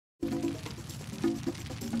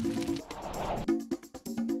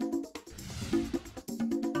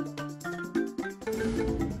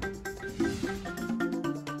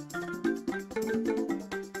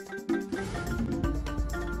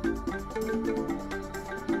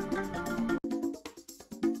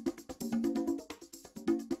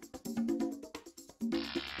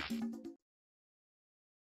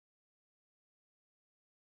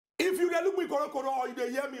look me or you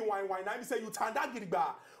hear me wine. I say you tanda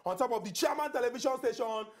girigba on top of the Chairman television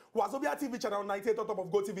station, Wazobia TV channel 98 on top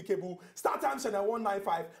of Go TV cable, Star Times channel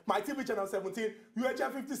 195, my TV channel 17,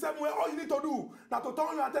 UHF 57, where all you need to do now to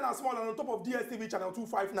turn your antenna small and on top of DSTV channel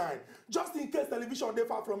 259. Just in case television they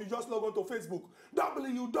far from you, just log on to Facebook,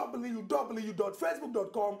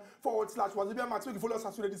 www.facebook.com/WazobiaMax. You follow us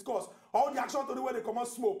as we discuss all the action to the way they come out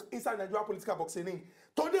smoke inside Nigeria political boxing.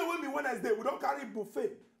 Today will be Wednesday, we don't carry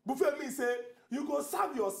buffet. Buffet means say you go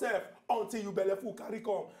serve yourself until you belly full carry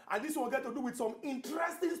come. And this will get to do with some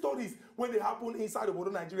interesting stories when they happen inside the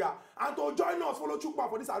border Nigeria. And to join us, follow Chukma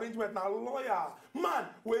for this arrangement. Now, lawyer, man,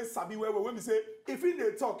 when Sabi, when we say, if in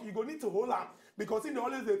they talk, you go need to hold on. Because in the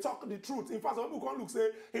always they talk the truth. In fact, some people can look say,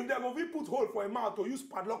 if they go put hold for a mouth to use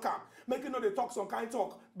padlock, make it know they talk some kind of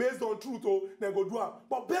talk based on truth, or they go do it.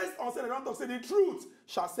 But based on say they don't talk, say the truth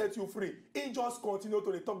shall set you free. In just continue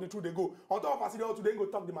to they talk the truth, they go. On top of us, today go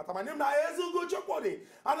talk the matter. My name is Go Chokode.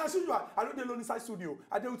 And as usual, I don't alone inside studio.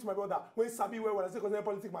 I deal with my brother when Sabi when I say concerning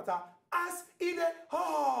politics matter.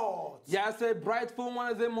 AsEdeyHot. Yes, a brightful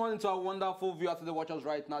Wednesday morning to our wonderful viewers to the watchers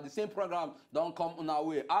right now. The same program don't come on our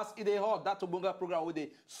way. AsEdeyHot, that Obunga program with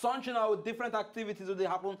the sunshine with different activities that they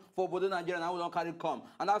happen for both Nigeria and how we don't carry come.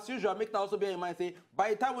 And as usual, make that also be in mind say by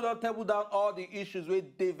the time we don't table down all the issues where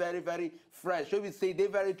they very fresh, so we say they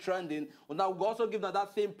very trending. And now we also give them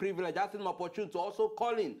that same privilege, that same opportunity to also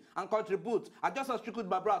call in and contribute. And just as Chukwu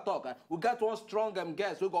my brother talk, we got one strong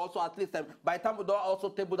guest. We go also at least by the time we don't also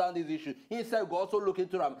table down these issues. Instead, we also look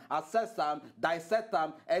into them, assess them, dissect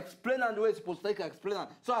them, explain them the way it's supposed to explain them.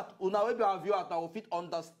 So that maybe our viewers now will fit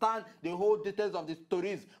understand the whole details of the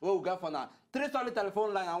stories where we get for now. 3 solid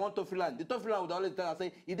telephone line, I want to free line. The top free line would always tell us,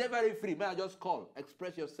 say, if they're very free, may I just call,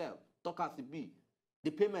 express yourself, talk as it be. The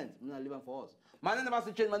payment, I'm not leaving for us. My name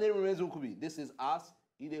is change. My name remains Ukubi. This is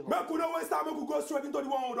AsEdeyHot. We could always start, we could go straight into the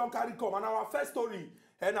one who don't carry come. And our first story,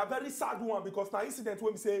 and a very sad one, because now incident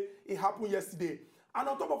when we say it happened yesterday. And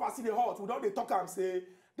on top of AsEdeyHot, without they talk and say,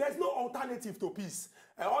 there's no alternative to peace.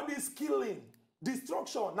 All this killing,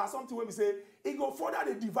 destruction, now something when we say, it go further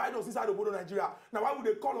they divide us inside the border Nigeria. Now why would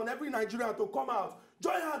they call on every Nigerian to come out,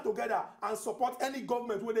 join hands together and support any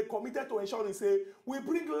government where they committed to ensuring say, we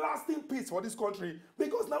bring lasting peace for this country.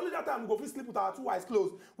 Because now only that time we go sleep with our 2 eyes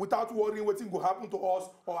closed without worrying what will happen to us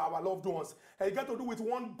or our loved ones. And it got to do with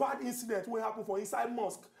one bad incident what happened for inside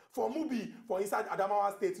mosque, for Mubi, for inside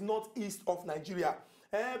Adamawa State, northeast of Nigeria.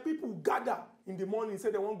 People gather in the morning,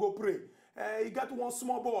 say they won't go pray. He got one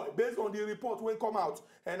small boy, based on the report when come out,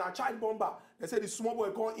 and a child bomber. They say the small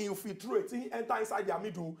boy can't infiltrate, he enter inside their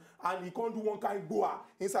middle, and he can't do one kind of boa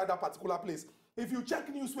inside that particular place. If you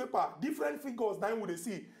check newspaper, different figures now would they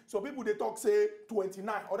see. So people they talk say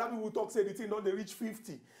 29, other people talk say the thing don't they reach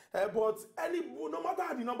 50. But no matter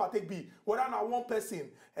how the number take be, whether now one person,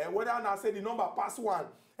 whether now say the number pass one,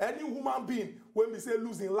 any human being when we say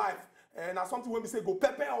losing life, and now something when we say go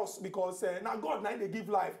pepper us because now God now they give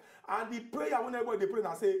life. And the prayer whenever they pray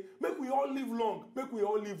now say, make we all live long, make we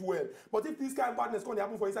all live well. But if this kind of badness can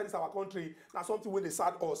happen for inside this our country, now something when they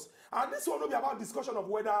sad us. And this one will be about discussion of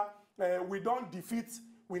whether we don't defeat,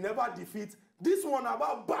 we never defeat. This one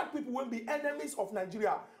about bad people when be enemies of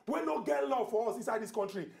Nigeria, when no get love for us inside this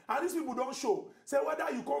country. And these people don't show. Say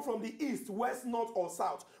whether you come from the east, west, north, or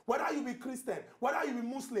south, whether you be Christian, whether you be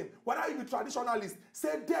Muslim, whether you be traditionalist,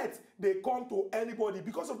 say death, they come to anybody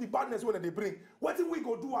because of the badness when they bring. What did we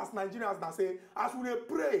go do as Nigerians now say, as we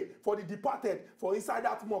pray for the departed, for inside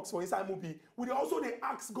that mosque, for inside movie, we also they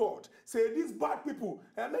ask God, say these bad people,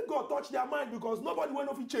 and make God touch their mind because nobody will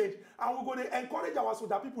not change. And we're going to encourage our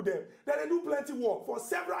soldier people them. Then they do plenty work for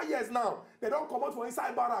several years now. They don't come out for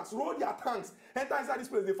inside barracks, roll their tanks, enter inside this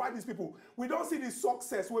place, they fight these people. We don't see the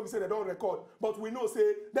success when we say they don't record, but we know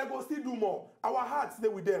say they go still do more. Our hearts stay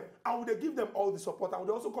with them, and we give them all the support. And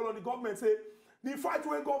we also call on the government say the fight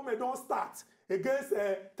when government don't start against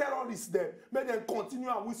terrorists them, make them continue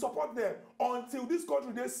and we support them until this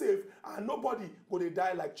country they safe and nobody go they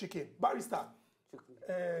die like chicken. Barrister,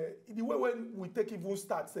 the way when we take even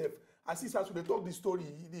start safe, as if as we talk the story,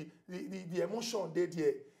 the emotion they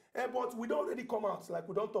there. But we don't really come out like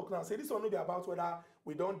we don't talk now. Say this one will be about whether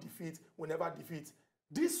we don't defeat, we never defeat.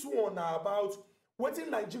 This one are about what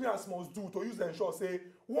Nigerians must do to use the ensure say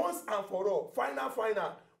once and for all,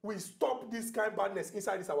 final, we stop this kind of badness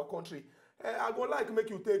inside this our country. I go like make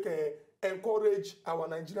you take encourage our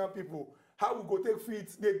Nigerian people. How we go take feet,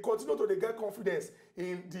 they continue to they get confidence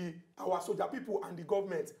in our soldier people and the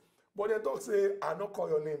government. But they talk say, I don't call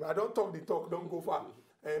your name. I don't talk the talk, don't go far.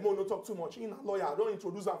 Mo no talk too much. In a lawyer, I don't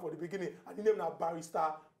introduce him for the beginning. And the name na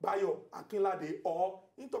Barrister Bayo Akinlade, or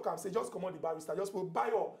in talk am say just come on the barrister, just put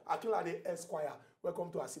Bayo Akinlade Esquire.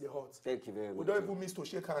 Welcome to AsEdeyHot. Thank you very much. We don't even miss to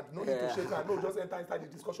shake hand. No need to shake hand. No, just enter inside the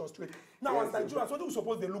discussion straight. Now, as Nigerians, what do we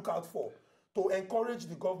suppose they look out for? To encourage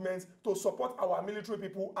the government to support our military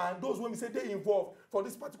people and those when we say they involved for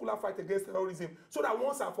this particular fight against terrorism, so that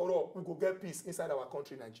once and for all we go get peace inside our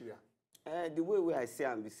country, Nigeria. The way I say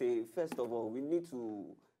and we say, first of all, we need to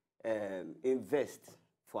invest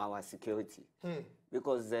for our security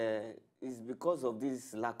because it's because of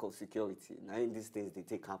this lack of security. Now, in these things they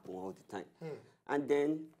take happen all the time, and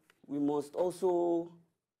then we must also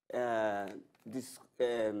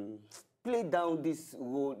play down this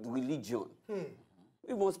religion.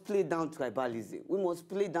 We must play down tribalism. We must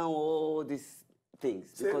play down all these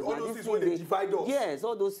things. Say because all those things when they divide us. Yes,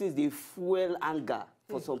 all those things, they fuel anger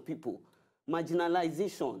for some people.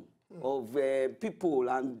 Marginalization of people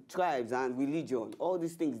and tribes and religion. All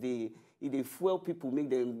these things, they fuel people, make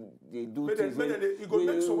them they do things. You go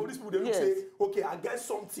make some of these people, they look say, okay, I get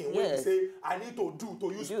something. When you say, I need to do,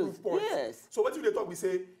 to use proof points. Yes. So what do they talk, we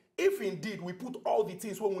say, if indeed we put all the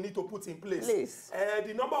things we need to put in place,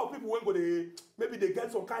 the number of people when go maybe they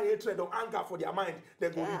get some kind of hatred or anger for their mind, they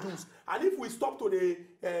go reduce. And if we stop to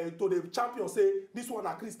the champion say this one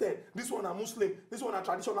are Christian, this one are Muslim, this one are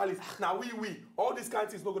traditionalist, now we all these kinds of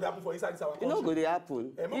things not going to happen for inside this our country. It's not going to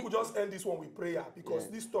happen. And we could just end this one with prayer because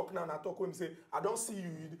this talk now, talk when we say I don't see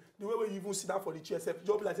you the way you even sit down for the chair, just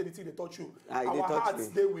be like anything they touch you. Our hearts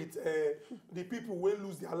stay with the people who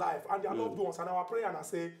lose their life and their loved ones, and our prayer and I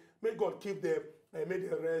say. May God keep them and may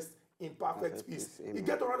they rest in perfect peace. It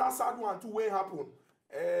get another sad one too when happen.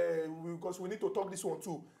 Because we need to talk this one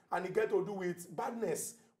too. And it get to do with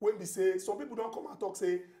badness. When we say, some people don't come and talk,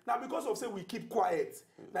 say, now because of say we keep quiet,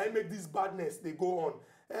 now it make this badness, they go on.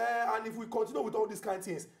 And if we continue with all these kind of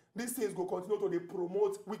things go continue to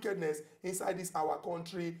promote wickedness inside this our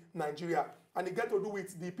country, Nigeria. And it get to do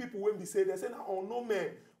with the people when we say, they say, now unknown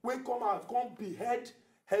men, when come out, come behead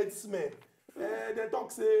headsmen. They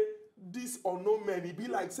talk say this unknown men, it be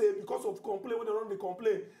like say because of complaint when they run the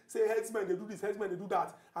complaint, say headsmen they do this, headsmen they do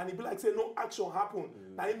that, and it be like say no action happen.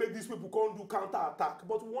 Now it make these people come do counter attack.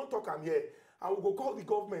 But we won't talk am here, and we go call the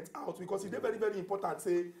government out because it's very very important.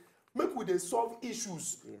 Say make we dey solve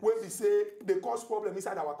issues when we say they cause problem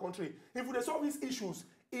inside our country. If we dey solve these issues,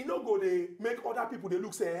 e no go dey make other people dey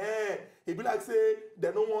look say e be like say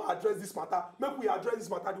dem no wan address this matter. Make we address this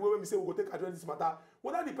matter the way we say we go take address this matter.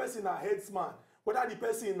 Whether the person na headsman, whether the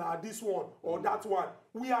person na this one or that one,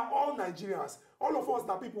 we are all Nigerians. All of us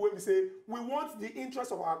na people when we say we want the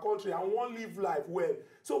interest of our country and want live life well.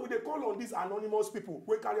 So we dey call on these anonymous people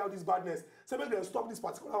wey carry out this badness. Say make dem stop this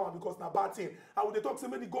particular one because na bad thing. And we dey talk say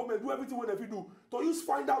make the government do everything wey dem fit do to use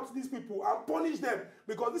find out these people and punish them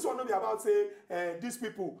because this one no be about say these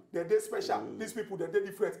people dem dey special, these people dem dey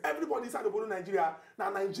different. Everybody inside the Nigeria na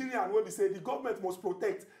Nigerian wey be say the government must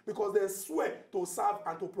protect because they swear to serve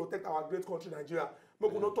and to protect our great country Nigeria.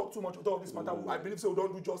 Make we not talk too much about this matter. I believe say we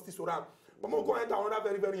don't do justice to them. But we'll go enter another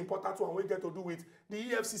very, very important one we get to do with the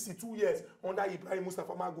EFCC 2 years under Ibrahim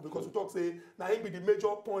Mustafa Magu because we talk say now him be the major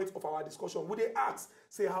point of our discussion. We they ask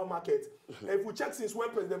say how market. If we check since when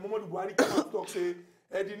President Muhammadu Buhari came out talk say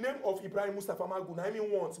the name of Ibrahim Mustafa Magu now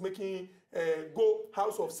him wants making go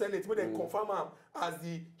House of Senate when they confirm him as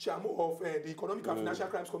the chairman of the Economic and Financial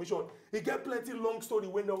Crimes Commission. He get plenty long story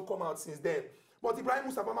when don't come out since then. But Ibrahim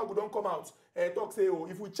Mustafa Magu don't come out talk say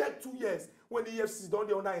if we check 2 years when the EFCC don't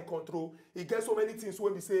dey under in control, it gets so many things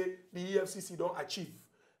when we say the EFCC don't achieve.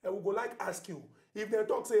 And we go like ask you if they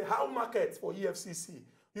talk say how market for EFCC,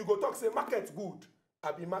 you go talk say market good,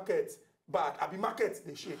 I be market bad, I be market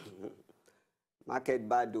they shake. Market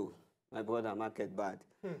bad though, my brother, market bad.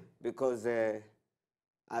 Because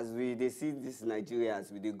as they see this Nigeria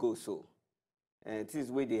as we they go so, things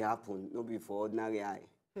where they happen, not be for ordinary eye.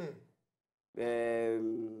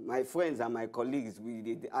 My friends and my colleagues,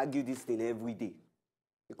 they argue this thing every day.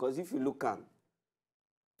 Because if you look at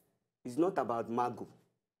it's not about Magu.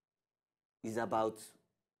 It's about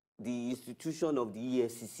the institution of the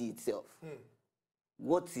EFCC itself.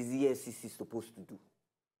 What is EFCC supposed to do?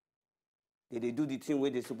 Did they do the thing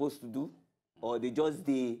where they're supposed to do? Or they just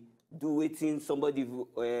do waiting somebody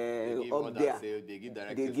up there?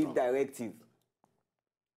 They give directive.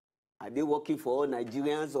 Are they working for all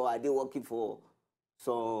Nigerians or are they working for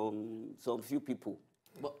some few people?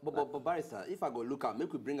 But Barrister, if I go look at,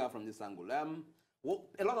 make we bring out from this angle.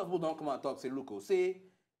 A lot of people don't come and talk, say, look, say,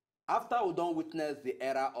 after we don't witness the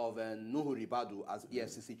era of Nuhu Ribadu as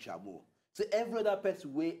EFCC chairman, so every other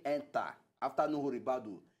person will enter after Nuhu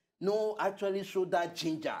Ribadu, no actually show that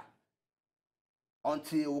ginger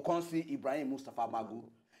until we can see Ibrahim Mustafa Magu.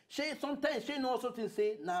 Sometimes she also things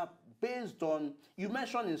say now based on, you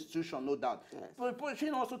mentioned institution, no doubt. Yes. But she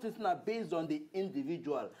also things now based on the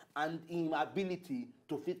individual and inability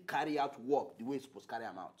to fit carry out work the way it's supposed to carry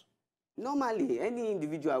them out. Normally, any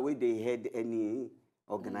individual where they head any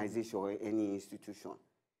organization or any institution,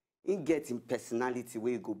 it gets in personality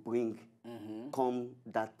where you go bring come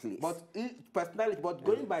that place. But personality, but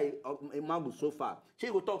going by Magu so far, she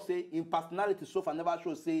go talk say in personality so far never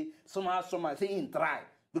show say somehow say in try.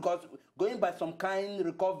 Because going by some kind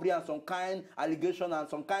recovery and some kind allegation and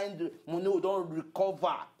some kind money we don't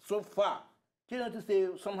recover so far, she don't say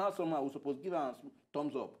somehow we supposed to give her a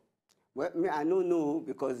thumbs up. Well, me, I don't know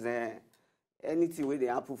because anything where they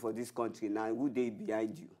happen for this country now, who they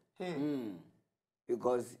behind you?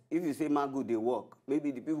 Because if you say Magu they work,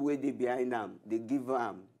 maybe the people where they behind them, they give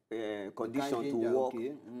them condition to work.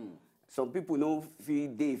 Okay. Some people don't feel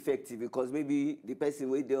they effective because maybe the person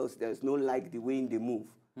where there's no like the way they move.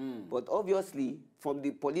 But obviously, from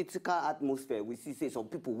the political atmosphere, we see say some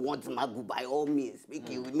people want Magu by all means, make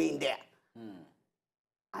it remain there.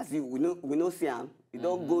 As if we know see him, we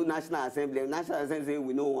don't go National Assembly. National Assembly say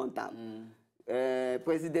we don't want them.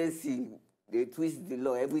 Presidency, they twist the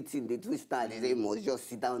law, everything they twist that, they say must just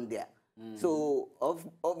sit down there. So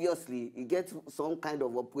obviously, you get some kind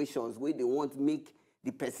of operations where they want to make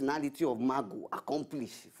the personality of Magu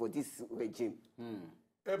accomplish for this regime.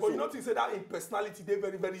 But so, you notice that in personality, they're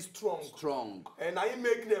very, very strong. Strong. And I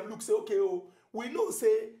make them look, say, okay, oh, we know,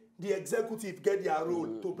 say, the executive get their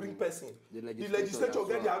role to bring person. The legislature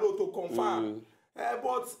get their role to confirm.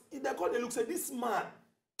 But if they look, say, this man,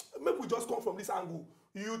 maybe we just come from this angle.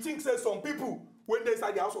 You think, say, some people, when they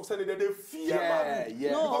inside the House of Senate, they fear Magu.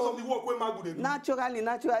 Yeah. No, because of the work when Magu they do.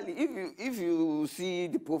 Naturally, if you see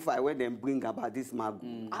the profile when they bring about this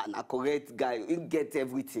Magu, and a correct guy, he get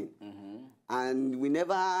everything. And we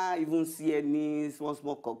never even see any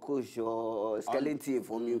small cockroach or skeleton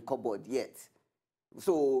from your cupboard yet.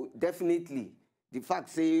 So definitely, the fact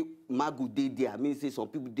say Magu dey there means say some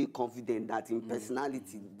people they confident that in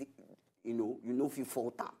personality, you know if you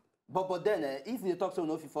fault them. But then, if you talk so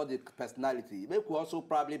enough for the personality, we could also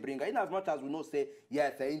probably bring in as much as we know say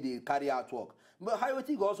yes, in the carry out work. But how you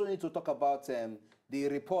think we also need to talk about the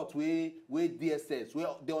report where DSS, where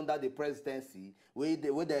they under the presidency, where they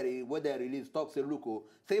release talk say look,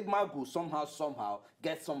 say Magu somehow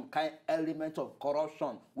get some kind element of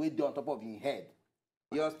corruption with they on top of his head.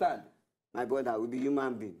 You understand? My brother, we be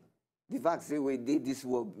human being. The fact say we did this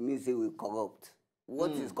work means say we corrupt.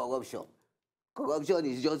 What is corruption? Corruption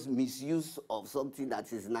is just misuse of something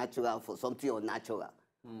that is natural for something unnatural.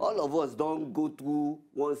 All of us don't go through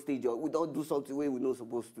one stage or we don't do something where we're not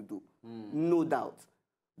supposed to do. No doubt.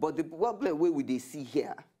 But the problem where we see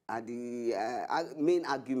here, and the main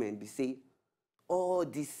argument, they say, all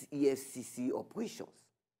these EFCC operations,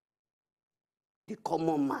 the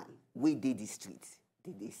common man, where they the streets,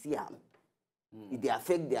 they see them. If they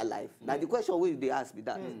affect their life. Now the question where they ask me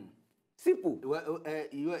that. Simple. Well,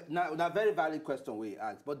 now a very valid question we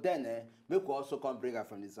ask, but then we could also come bring her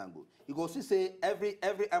from this angle. You go see say every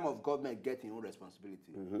arm of government get their own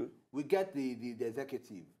responsibility. We get the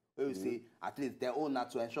executive where we say at least their own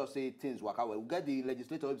not to ensure say things work out well. We get the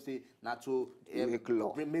legislature where we say not to make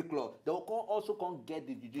law. They will also come get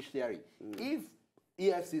the judiciary. If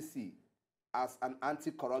EFCC as an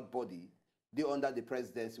anti-corrupt body, they under the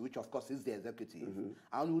presidency, which of course is the executive,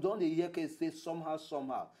 and we don't hear case say somehow,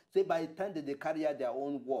 say by the time that they carry out their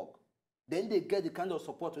own work, then they get the kind of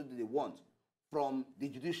support that they want from the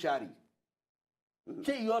judiciary.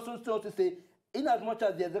 You also start to say, in as much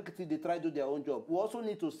as the executive they try to do their own job, we also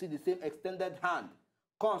need to see the same extended hand.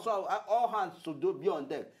 So all hands should be on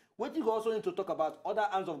deck. What you also need to talk about other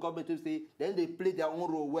hands of government to say, then they play their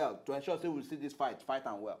own role well to ensure say we'll see this fight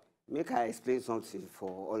and well. Make I explain something for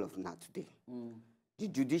all of now today. The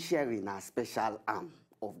judiciary is a special arm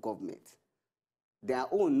of government. Their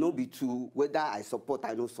own no be true whether I support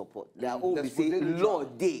or no support. Their own be say law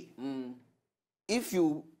day. If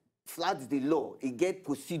you flat the law, it get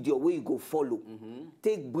procedure where you go follow.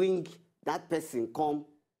 Bring that person come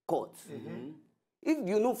court. If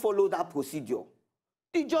you no follow that procedure,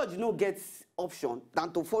 the judge no gets option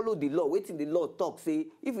than to follow the law. Waiting the law talk say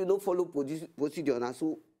if you don't follow procedure and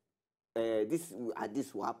so this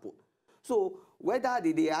will happen. So whether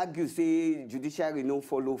they argue say judiciary no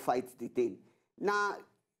follow fight the thing. Now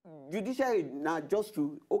judiciary now just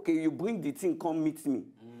to okay you bring the thing come meet me,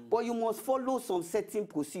 but you must follow some certain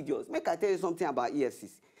procedures. Make I tell you something about EFCC.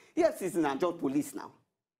 EFCC is not just police now.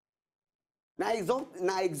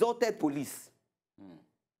 Now exalted police.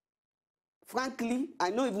 frankly,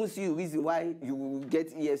 I don't even see a reason why you will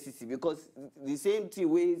get EFCC, because the same thing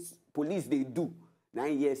ways police they do, now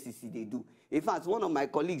EFCC they do. In fact, one of my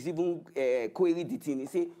colleagues even queried the thing. He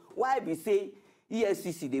say, why be say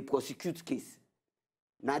EFCC they prosecute case?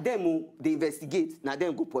 Now them they investigate, now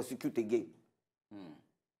them go prosecute again.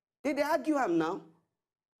 They argue am now.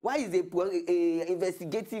 Why is a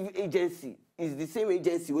investigative agency is the same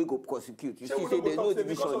agency we go prosecute? You see, say there's no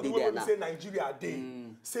division there now. Say Nigeria day,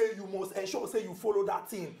 say you must ensure, say you follow that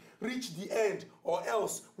thing, reach the end, or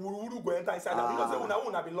else we will go enter inside. Now, because say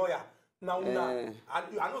una be lawyer. Now,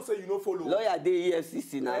 I know say you no follow. Lawyer dey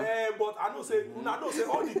EFCC now. But I know say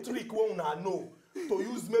all the trick we una know to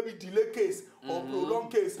use maybe delay case or prolong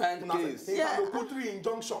case. Yeah. Put three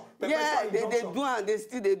injunction. Yeah, they do and they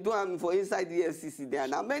still they do am for inside the EFCC there.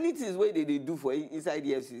 Now many things where they do for inside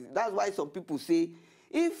the EFCC. That's why some people say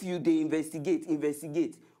if you they investigate.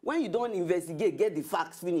 When you don't investigate, get the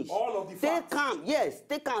facts finished. All of the facts.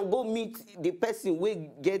 They can go meet the person who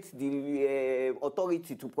gets the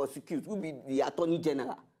authority to prosecute, will be the Attorney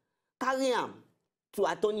General. Carry him to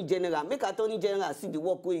Attorney General. Make Attorney General see the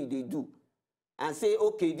work way they do. And say,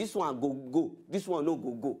 okay, this one go, this one no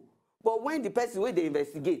go. But when the person where they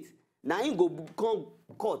investigate, now he go come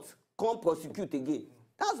court, come prosecute again.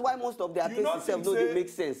 That's why most of their cases don't they make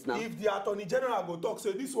sense now. If the Attorney General go talk,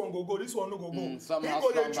 say this one go, this one no go. He go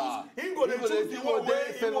choose the one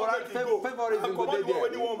where he want to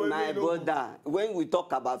go. My brother, when we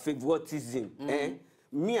talk about favoritism,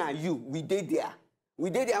 me and you, we did there. We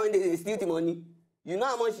did there when they steal the money. You know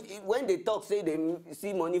how much, when they talk, say they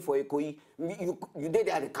see money for a koi, you did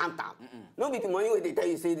there at the counter. No be the money where they tell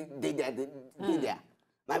you, say they there.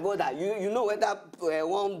 My brother, you know whether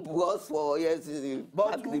one boss for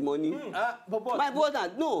back the money. My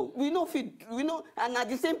brother, no, we know, and at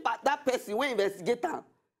the same part, that person when investigate them,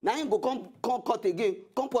 now him go come court again,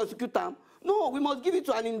 come prosecute them. No, we must give it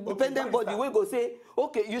to an independent body. We go say,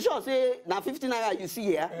 okay, you should say now 15 naira you see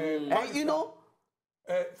here, you know.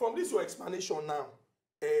 From this your explanation now,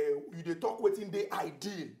 you dey talk wetin dey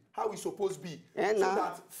ideal, how we suppose be, so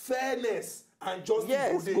that fairness and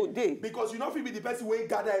justice go dey. Because you no fit be the person wey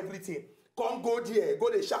gather everything, come go there, go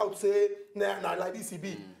dey shout say na like this e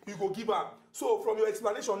be, you go give am. So from your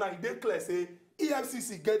explanation now, e dey clear say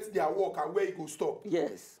EFCC get their work and where e go stop.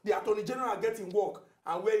 Yes. The Attorney General get im work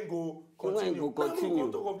and where e go continue. Now we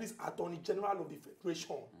go talk of this Attorney General of the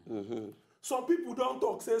Federation. Some people don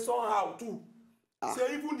talk say somehow too.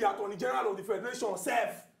 Say even the Attorney General of the Federation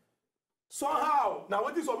self. Somehow. Now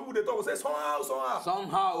what is some people they talk? Say somehow.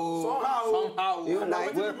 Now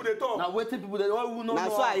what people they talk? Now what people they don't know. Now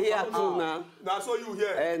so I hear too now. Now so you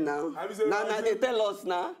hear. Now they tell us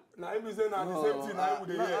now. Now you say now the same thing now you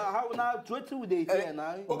dey hear. How now what would they hear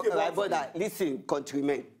now? Okay, my brother, listen,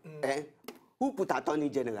 countrymen. Who put Attorney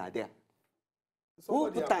General there?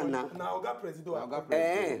 Who put him now? Now Oga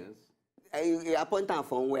President. He appoint him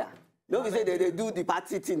from where? No, we say they do the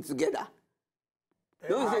party thing together.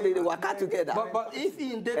 No, we say they work out together. But if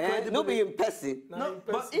he in the no be in person. No,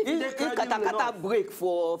 but if kata break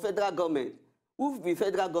for federal government, who be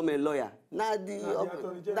federal government lawyer? Now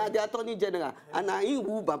the Attorney General. And now him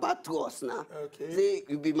who Baba trust now. Say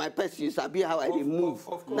you be my person, you sabi how I dey move.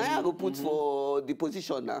 Now I go put for the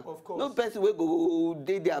position now. No person will go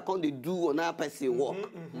there, come they do another person work.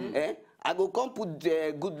 I go come put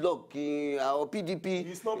good luck in our PDP.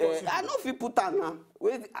 It's not possible. I know if you put that now.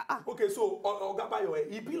 Okay, so Oga Bayo,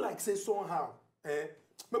 it be like say somehow.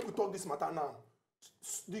 Make we talk this matter now.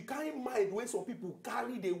 The kind mind when some people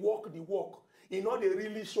carry the work, you know they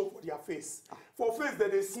really show for their face. For face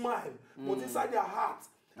they smile, but inside their heart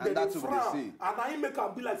they frown. And I make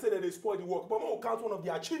them be like say that they spoil the work. But I'm gonna count one of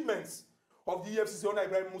the achievements of the EFCC under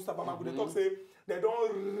Ibrahim Mustafa Magu. They talk say they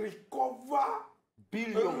don't recover.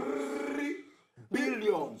 Billions.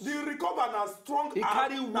 The recover na strong. He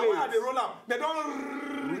carry weight. Now where they roll up, they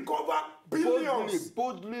don't recover billions.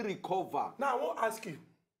 Boldly recover. Now I want to ask you,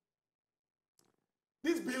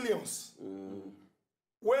 these billions,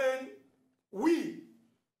 when we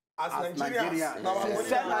as Nigerians,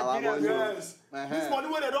 this money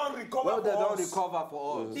when they don't recover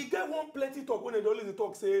for us. He get one plenty talk when they always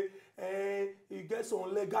talk say, he get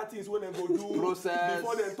some legal things when they go do process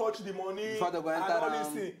before they touch the money before they go enter and all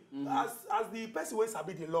these things. As the person who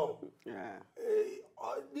sabi the law,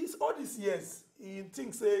 all these years, he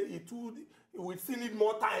thinks say we still need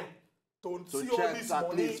more time to see check all this at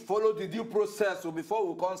money. Least follow the due process so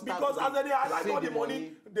before we can start. Because as they highlight all the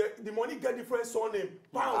money, the money get different surname,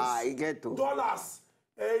 pounds, dollars.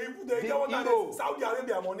 They get one that is Saudi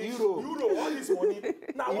Arabia money, Euro, all this money.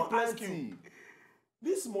 Now I want to ask you,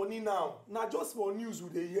 this money now just for news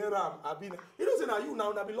with the hear am abi you know say na you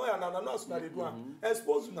now na be lawyer now na us na dey do am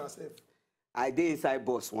expose una sef. I dey inside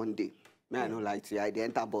bus one day me I no like to I dey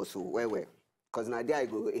enter bus well because na there I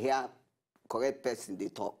go hear correct person dey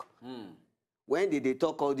talk. When they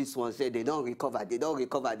talk all this one say they don recover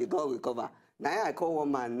na I call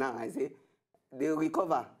one man now I say they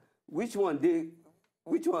recover which one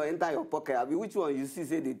enter your pocket abi which one you see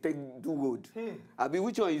say they take do road abi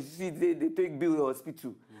which one you see say they take build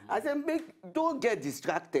hospital. I say don't get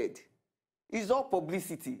distracted, it's all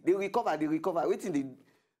publicity. They recover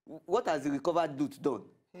what has the recovered loot done?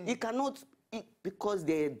 It cannot because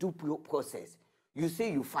they do process. You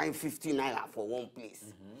say you find 50 naira for one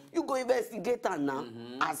place. You go investigate am now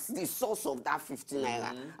as the source of that 50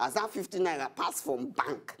 naira. As that 50 naira pass from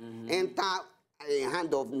bank, enter a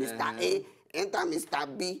hand of Mr. A, enter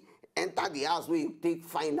Mr. B, enter the house where you take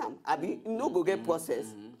find them. Abi, you no go get process.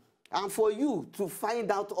 And for you to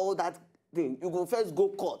find out all that thing, you go first go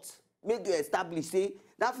court. Make you establish, say,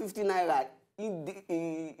 that 50 naira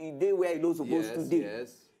in day where you no supposed to dey.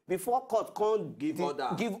 Yes. Before court can't give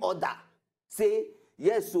order. Say,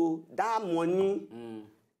 yes, so that money,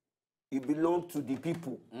 it belongs to the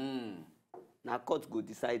people. Now court go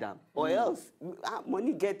decide them. Or else,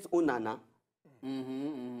 money gets owner now.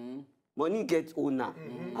 Money gets owner.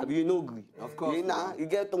 Have you no agree? Of course. You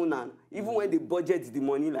get owner. Even when they budget the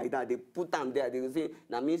money like that, they put them there. They will say,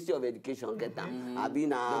 "Na Ministry of Education get them."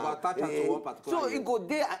 So it go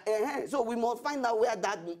there. So we must find out where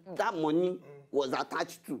that money was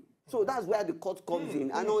attached to. So that's where the court comes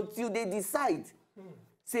in. And until they decide,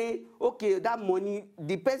 say, okay, that money,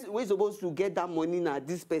 the person we're supposed to get that money now,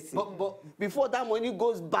 this person. But before that money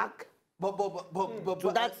goes back.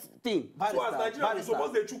 To that thing. So as Nigeria, we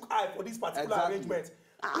suppose they took eye for this particular arrangement.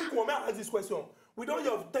 When I ask this question, we don't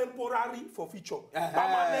have temporary for future,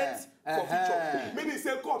 permanent for future. Meaning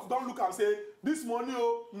say court don't look and say, this money,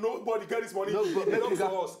 nobody get this money, it belongs to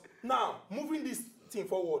us. Now, moving this thing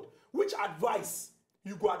forward, which advice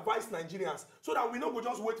you go advise Nigerians so that we no go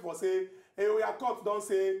just wait for say, hey, we are court don't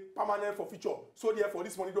say permanent for future. So therefore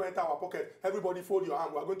this money don't enter our pocket. Everybody fold your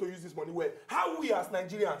hand. We are going to use this money well. How we as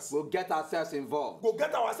Nigerians we'll get ourselves involved. Go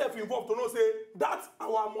get ourselves involved to know say that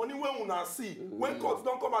our money when we una see. When court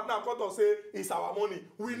don't come out now, court will say it's our money.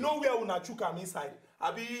 We know where we una chook am inside.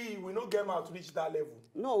 Abi we no get mouth to reach that level.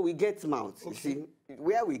 No, we get mouth. Okay. You see,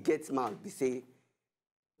 where we get mouth, they say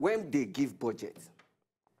when they give budget,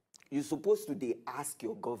 you're supposed to they ask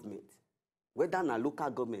your government, whether na local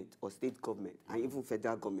government or state government and even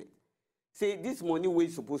federal government. Say this money we're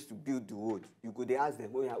supposed to build the road. You go they ask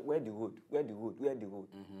them, oh yeah, where the road? Where the road? Where the road?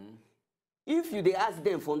 If you they ask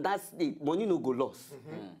them from that state, money no go lost.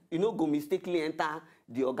 You no go mistakenly enter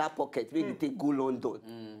the Oga pocket where you take go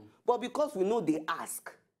London. But because we know they ask,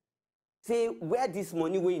 say where this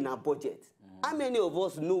money way in our budget. How many of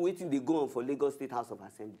us know waiting they go on for Lagos State House of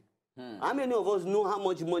Assembly? How many of us know how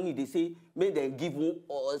much money they say make them give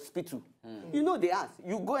hospital? You know they ask.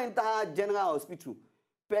 You go enter general hospital.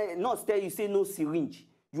 Nurse tell you say no syringe.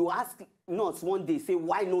 You ask nurse one day say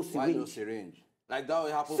why no syringe? Why no syringe? Like that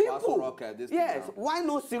will happen Simple. For Rocker. Yes. Why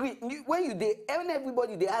no syringe? When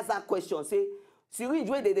everybody they ask that question say syringe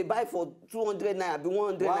where they buy for 200 naira be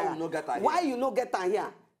 100 why naira. You no get her why here? You no get her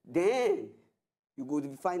here? Then you go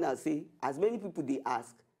to find out say as many people they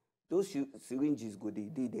ask those syringes go they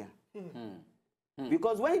there.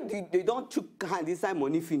 Because when they don't chook hand inside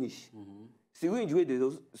money finish, syringe where they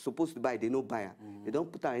supposed to buy, they no buy. They don't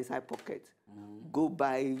put her inside pocket. Go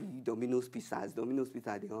buy Domino's pizzas. Domino's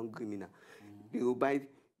pizza, they hungry me now. They go buy.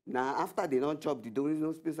 Now after they don't chop the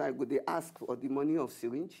Domino's pizza, go they ask for the money of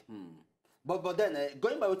syringe. But then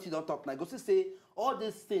going by what you don't talk now, go to say all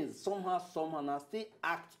these things somehow now still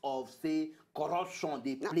acts of say corruption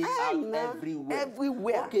they play out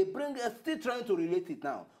everywhere. Okay, still trying to relate it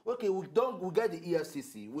now. Okay, we get the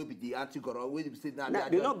EFCC, we be the anti-corruption, we be say now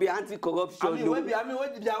they not be anti-corruption. I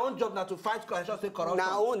mean, their own job now to fight corruption.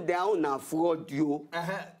 Now their own na fraud yo.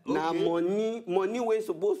 Now money where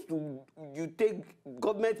supposed to you take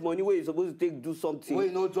government money where you supposed to take do something. Where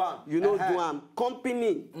you know do am. You know do am.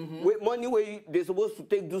 Company money where they supposed to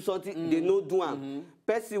take do something they know do am.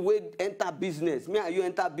 Person wey enter business, me and you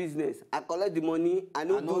enter business, I collect the money, I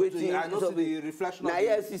know do wetin. I know see the reflection of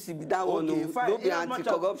EFCC be that one. Okay, fine. Don't be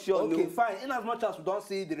anti-corruption. Okay, fine. In as much as we don't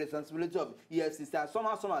see the responsibility of EFCC,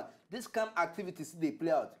 somehow, this kind of activities they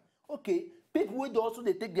play out. Okay, people will also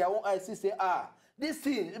they take their own eyes and say, this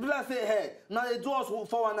thing, people say, hey, now they do us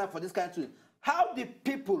 419 for this kind of thing. How the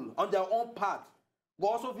people on their own part will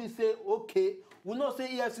also be say, okay, we know say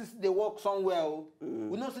EFCC they work somewhere.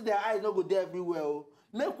 We know say their eyes not go there everywhere.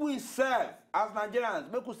 Make we serve as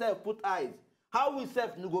Nigerians, make we serve put eyes How we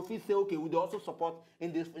self go fit say okay, we do also support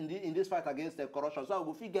in this fight against corruption. So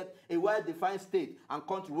we fit get a well-defined state and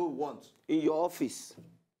country where we want. In your office,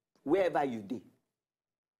 wherever you do,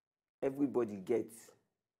 everybody gets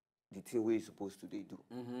the thing where you're supposed to do.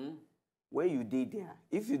 When you dey there,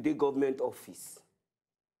 if you dey government office,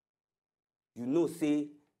 you know say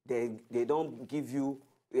they don't give you,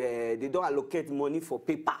 they don't allocate money for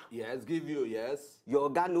paper. Yes, give you, yes. Your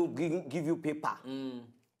oga no give you paper.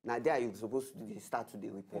 Now there you're supposed to start to the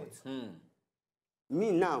report.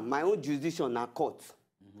 Me now, my own jurisdiction na court.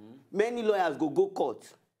 Many lawyers go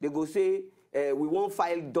court. They go say, we won't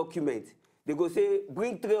file document. They go say,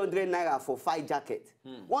 bring 300 naira for 5 jackets.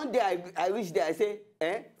 One day I reach there, I say,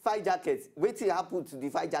 5 jackets. Wait till happen to the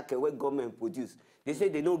 5 jacket where government produce. They say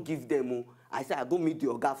they don't give them. I say, I go meet the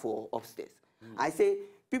oga for upstairs. I say,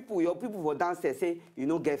 your people for downstairs say, you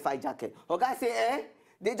don't get 5 jackets. Oga say,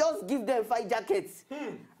 they just give them 5 jackets.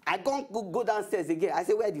 I can't go downstairs again. I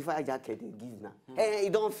say, where the 5 jacket they give now?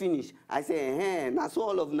 It don't finish. I say, that's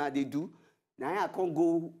all of now they do. Now I can't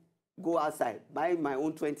go outside, buy my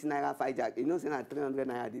own 20 naira 5 jacket. You know, say na 300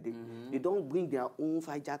 naira they do. They don't bring their own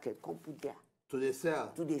 5 jacket, come put there. To the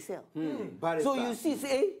sell. To the sell. So you see,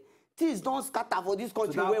 say, things don't scatter for this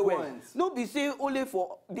country where. No be say only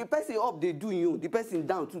for the person up they do you, the person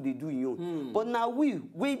down too they do you. But now we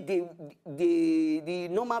the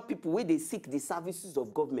normal people where they seek the services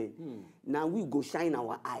of government, now we go shine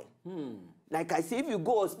our eye. Like I say, if you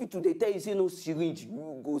go hospital, they tell you say no syringe,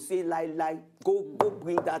 you go say lie, go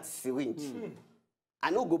bring that syringe. I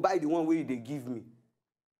no go buy the one where they give me.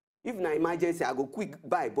 If na emergency, I go quick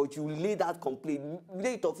buy, but you lay that complaint,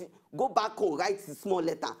 lay it off, go back home, write a small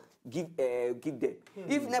letter, give them.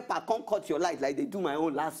 If NEPA come cut your light like they do my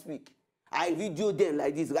own last week, I video them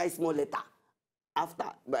like this, write small letter. After,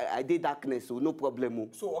 I did darkness, so no problem.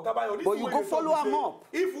 So, Ogabayo, but you go follow them up.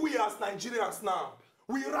 If we as Nigerians now,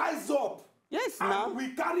 we rise up. Yes, and now.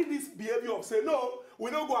 We carry this behavior of say, no,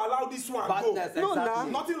 we don't go allow this one Badness, go.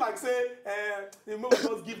 exactly. No, nothing like say, we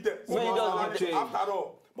just give them. After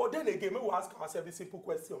all. But then again, we will ask ourselves a simple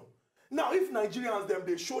question. Now, if Nigerians,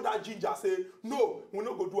 they show that ginger, say, no, we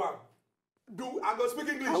don't go do I go speak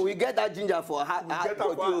English. And we get that ginger for hard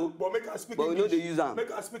but make us speak but English. We know they use them.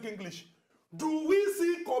 Make us speak English. Do we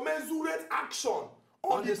see commensurate action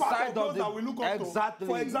on the part of those that we look up to?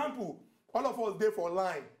 For example, all of us there for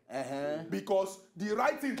line. Because the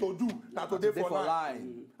right thing to do na to dey for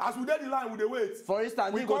line. As we dey the line, we dey wait. For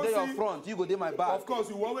instance, you go dey your front, you go dey my back. Of course,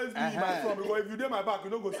 you always be my front because if you dey my back, you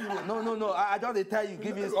don't go see me. No. I just dey tell you,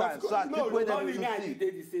 give me time. So I keep waiting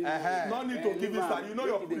to see. No need to give you time. You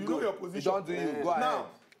know your position. Don't do you. Go ahead. Now,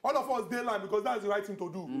 all of us dey line because that's the right thing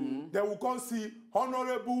to do. Then we come see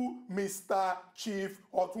Honorable Mr. Chief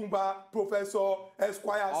Otumba Professor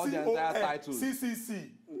Esquire CON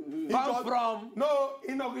CCC. Come from? No,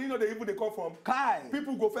 you know they come from. Kai.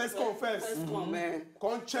 People go first come first.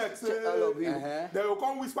 Come check, say. They will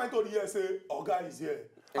come whisper into the ear, say, Oga is here.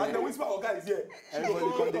 And then whisper, Oga is here.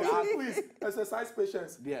 Everybody come please exercise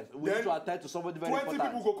patience. Yes, we need to attend to somebody very 20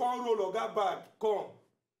 important. 20 people go come roll Oga back, come.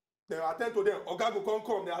 They attend to them. Oga go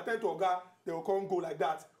come. They attend to Oga. They will come go like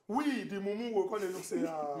that. We, the mumu, will come and look say,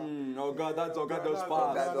 Oga, that's Oga just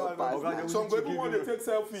pass. Some people want to take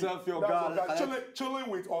selfie. Oga. Chilling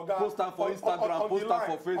with Oga. Post them for Instagram, post them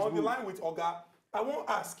for Facebook. On the line with Oga. I want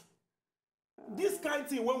to ask, this kind of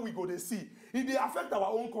thing when we go to see, it dey affect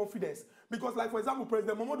our own confidence. Because like for example,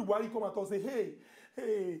 President Muhammadu Buhari come out and say,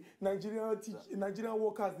 hey, Nigerian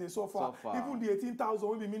workers, they suffer. Even the 18,000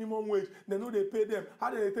 will be minimum wage. They know they pay them. How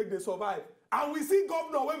do they take they survive? And we see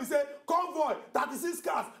governor when we say convoy, 36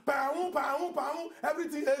 cars, per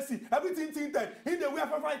everything AC, everything tinted. In the wear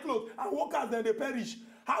fine clothes, and workers then they perish.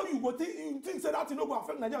 How you go think say that you know go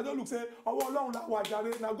affect Nigeria? Don't look say, oh long that was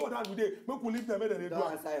now God has today. Make we leave them and they do.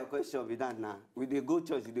 Don't answer your question with that now. We they go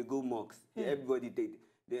church, we they go mosques. Everybody take.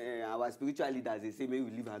 Our spiritual leaders they say may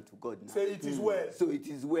we leave hand to God now. Say it is well. So it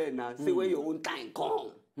is well now. Say when your own time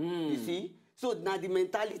come. You see? So now the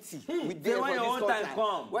mentality. When your own time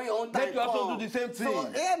come. When your own time make you also do the same thing. So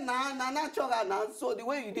natural now. So the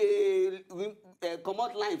way you come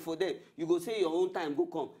out line for them, you go say your own time go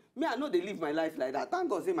come. Me, I know they live my life like that. Thank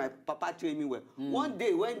God say my papa trained me well. One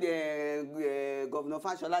day when the Governor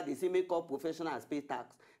Fashola they say make all professionals pay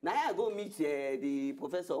tax. Now I go meet the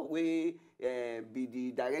professor wey be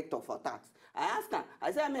the director for tax. I ask am,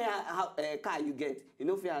 I say, how many car you get? You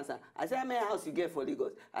no fit answer. I say, how many house you get for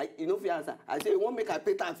Lagos? You no fit answer. I say, you wan make I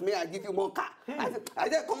pay tax, may I give you more car? I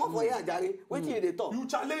say, come on for here, Jare. Wetin you dey talk? You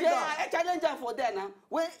challenge Yeah, I challenge am for there now.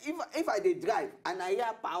 When if I dey drive and I hear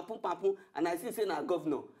pam and I see say na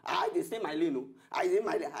governor, I dey stay my lane. I dey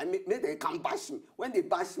my lane. I make dem come bash me. When they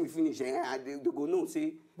bash me finish, they go know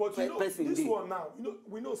say. But you know, person this one now,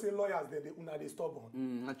 we know say lawyers they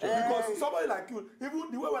stubborn. Because somebody like you,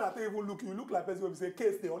 even the way when I even look, you look like person when we say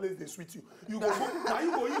case they always they sweet you. You go now you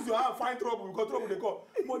go use your hand find trouble because trouble they call.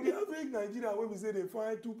 But the average Nigerian when we say they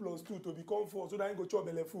find 2 + 2 to become 4, so that ain't go chop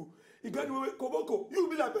belle full. You get the way Koboko, you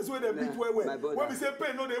be like person when they beat well. When we say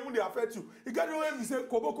pain, no, they even they affect you. You get the way we say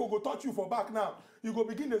Koboko go touch you for back now. You go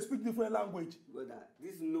begin to speak different language. Brother,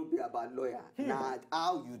 this no be about lawyer. Now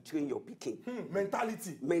how you train your pikin.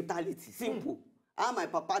 Mentality. Mentality, simple. How my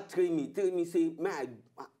papa tell me say, man,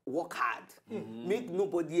 I work hard. Make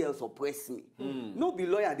nobody else oppress me. No be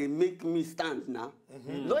lawyer, they make me stand now.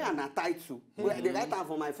 Lawyer na title. They write am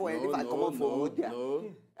for my forehead if I come up for road there.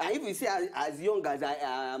 And if you see as young as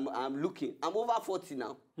I'm looking, I'm over 40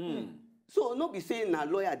 now. So no be saying na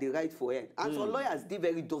lawyer they write for it. And so lawyers they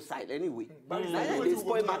very docile anyway. They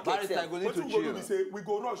spoil market. We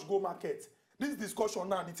go rush go market. This discussion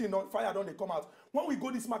now, the thing fire don't they come out. When we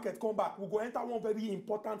go this market, come back, we go enter one very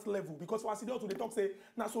important level because for AsEdeyHot they talk say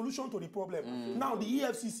na solution to the problem. Now the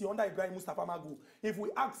EFCC under Ibrahim Mustafa Magu, if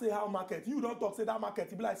we ask say how market, you don't talk say that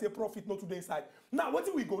market, it be like say profit not today inside. Now what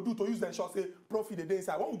do we go do to use the ensure say profit the day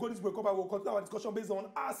inside? When we go this way, come back, we'll continue our discussion based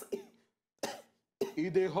on us.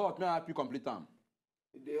 EFCC, may I help you complete them?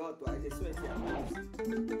 EFCC, I just swear.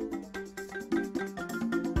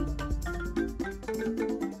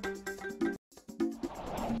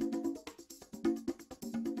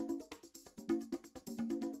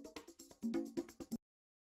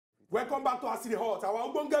 Welcome back to AsEdeyHot.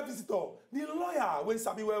 Our ogbonge visitor, the lawyer, when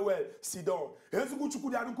sabi well, sit down. Ezugu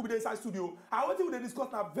Chukudi Adunku be inside studio. I want to discuss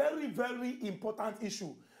a very, very important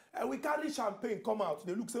issue. We carry champagne come out.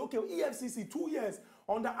 They look say, okay, EFCC 2 years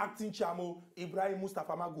under acting chairman Ibrahim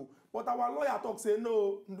Mustafa Magu. But our lawyer talk say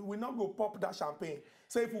no, we not go pop that champagne.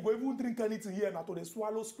 Say if we go even drink anything here, now to the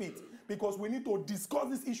swallow spit because we need to discuss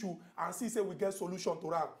this issue and see say we get solution to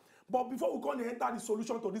that. But before we can enter the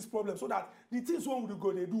solution to this problem, so that the things what we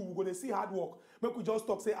go to do, we're going to see hard work. Make we just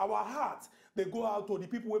talk, say our heart, they go out to the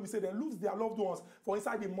people when we say they lose their loved ones for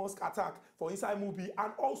inside the mosque attack, for inside movie,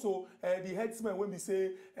 and also the headsmen when we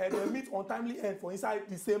say they meet untimely end for inside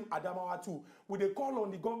the same Adamawa too. We they call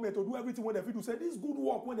on the government to do everything when they feel to say this good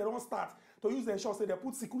work when they don't start to use the ensure say they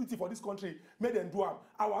put security for this country, make them do them.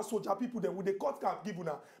 Our soldier people then with the cut cap give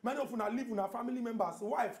una. Many of una live una family members,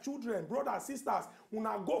 wife, children, brothers, sisters,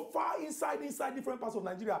 una go far inside different parts of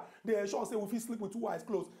Nigeria. They ensure say we feel sleep with 2 eyes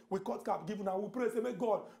closed, with cut cap give una. We pray say may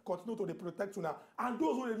God continue to protect una. And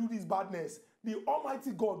those who they do this badness, the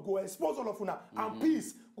Almighty God go expose all of una and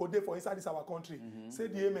peace go there for inside this our country. Say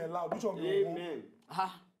the amen loud. Which one? Amen.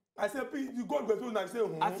 I say, God goes to say,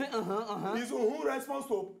 I say, It's response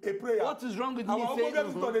to a prayer. What is wrong with me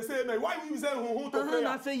saying they say, amen. Why will you say to prayer?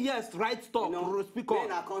 I say, yes, right, stop, speak up.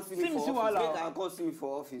 Then I can't see me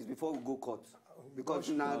for office before we go court. Because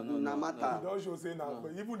no matter. You don't show say now.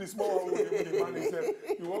 Even the small one, even the man himself,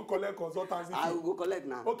 you won't collect consultancy. I will go collect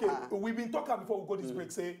now. Okay, we've been talking before we go this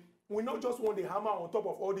break, say, we not just want the hammer on top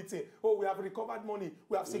of auditing. Oh, we have recovered money.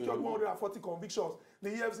 We have secured 140 convictions.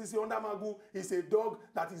 The EFCC under Magu is a dog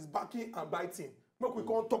that is barking and biting. Make we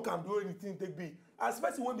can't talk and do anything take be.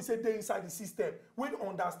 Especially when we say they inside the system. When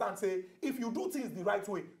understand, say, if you do things the right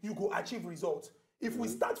way, you go achieve results. If we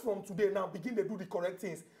start from today now, begin to do the correct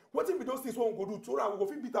things. What if we those things won't go do? So that we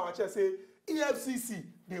go beat our chest, say, EFCC,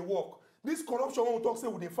 they work. This corruption when we talk say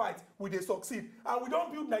we dey fight, we dey succeed. And we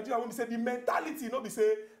don't build Nigeria when we say the mentality, not be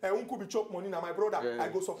say, could be chop money now my brother, I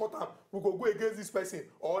go support him. We go against this person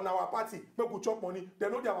or now our party, make we chop money. They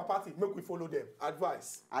know they have a party, make we follow them.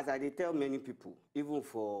 Advice. As I tell many people, even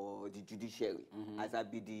for the judiciary, as I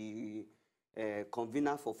be the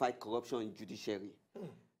convener for fight corruption in judiciary,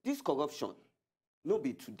 this corruption, no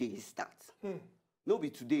be today it starts. No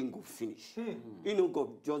be today it go finish. It no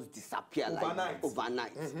go just disappear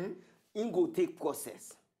overnight. It go take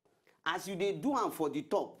process. As you dey do am for the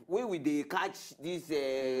top, where we dey catch these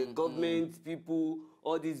government people,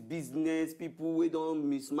 all these business people, we don't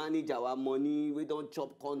mismanage our money, we don't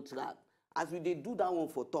chop contract. As we dey do that one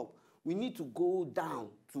for top, we need to go down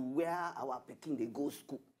to where our pikin dey go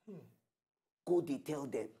school. Go dey tell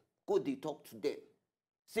them, go dey talk to them.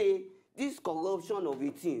 Say, this corruption of a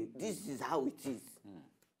thing, this is how it is.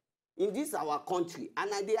 in this our country,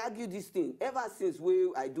 and I dey argue this thing ever since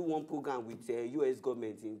I do one program with US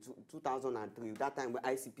government in 2003. That time when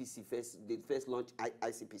ICPC first launched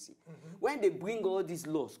ICPC. When they bring all these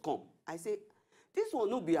laws come, I say this one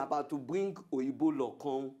no be about to bring Oyibo law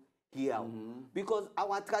come here, because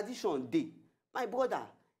our tradition dey. My brother,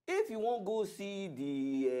 if you wan go see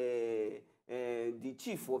the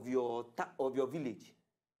chief of your village,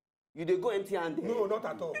 you dey go empty-handed. No, not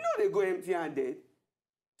at all. You know they go empty-handed.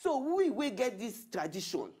 So we get this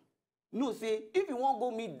tradition. No, say if you wan go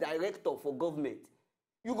meet director for government,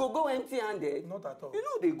 you go empty-handed. Not at all. You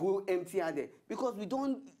know they go empty-handed because we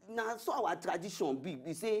don't. Now so our tradition be.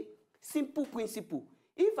 We say simple principle.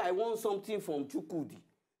 If I want something from Chukwudi,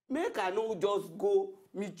 make I no just go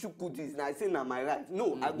meet Chukwudi and I say na my right.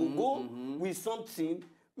 No, I go with something.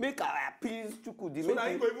 Make I appease Chukwudi. So now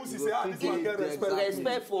you go even see say this one get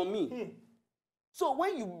respect for me. So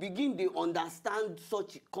when you begin to understand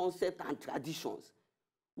such concepts and traditions,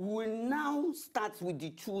 we will now start with the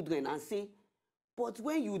children and say, but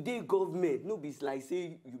when you dey government, no be like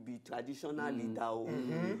say you be traditional leader.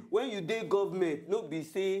 When you dey government, no be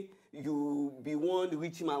say you be one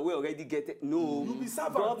rich man wey already get it. No, you be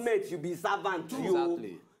servant. Government, you be servant.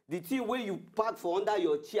 Exactly. The thing where you park for under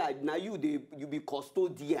your chair, now you be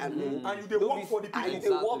custodian. And you dey work for the people. And you dey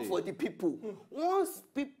work for the people. Once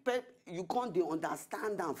people, you can't dey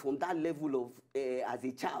understand them from that level of as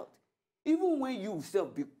a child. Even when you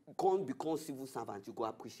yourself become civil servant, you go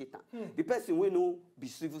appreciate them. The person wey no be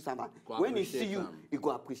civil servant, when he see you, he go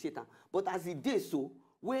appreciate them. But as it dey so,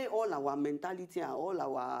 where all our mentality and all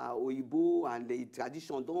our Oyibo and the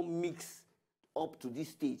tradition don't mix up to this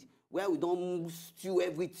stage, where we don't stew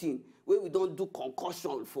everything, where we don't do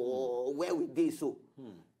concussion for where we dey so.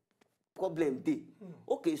 Problem dey.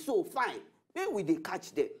 Okay, so fine. Maybe we dey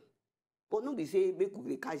catch them. But no be say make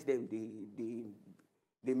we catch them,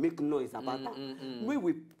 they make noise about that. When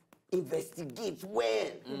we investigate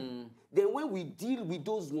well, then when we deal with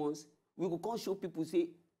those ones, we will come show people say,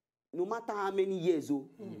 no matter how many years,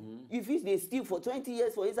 if it's they steal for 20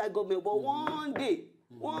 years for inside government, but one day,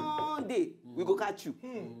 we go catch you.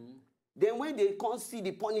 Then when they can't see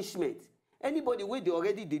the punishment, anybody where they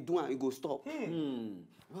already do and it go stop.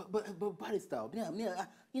 But barrister,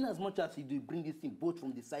 in as much as you do bring this thing both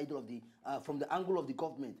from the side of the from the angle of the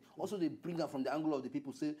government, also they bring it from the angle of the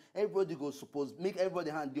people. Say everybody go suppose make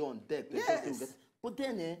everybody hand there on deck. Yes. But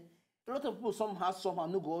then a lot of people somehow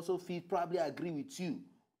no go also feel probably agree with you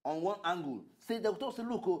on one angle. Say they will say,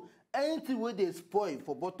 look, anything where they spoil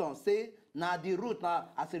for bottom, say now the root now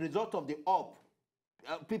as a result of the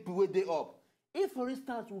people where they up. If for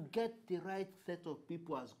instance we get the right set of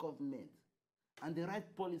people as government and the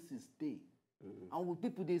right policies stay, and with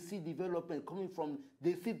people they see development coming from,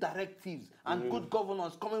 they see directives and good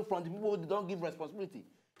governance coming from the people who don't give responsibility.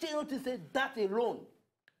 You know to say that alone,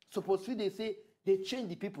 supposedly they say they change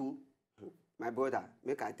the people. My brother,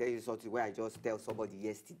 make I tell you something where I just tell somebody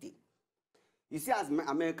yesterday. You see, as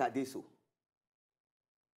America did so,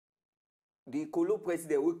 the Colo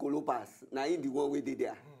president will Colo pass. Now in the one way they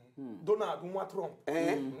there. Donald Trump.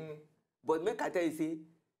 But make I tell you, say,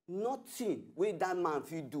 nothing where that man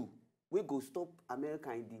feel do, we go stop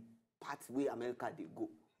America in the path where America they go.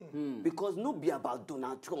 Because no be about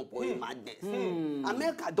Donald Trump or madness.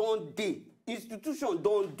 America don't day. Institution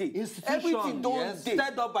don't day. Everything don't day.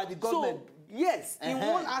 Set up by the government. So, yes, in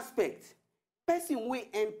one aspect, person will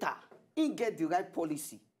enter, he get the right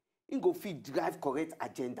policy, he go fit drive correct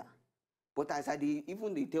agenda. But as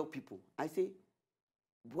even they tell people, I say,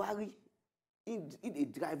 Buhari, he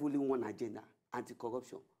drive only one agenda,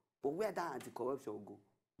 anti-corruption. But where that anti-corruption go?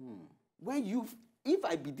 When if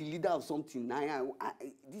I be the leader of something,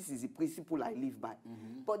 this is the principle I live by.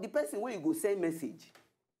 But the person where you go send message,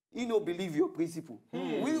 he no believe your principle.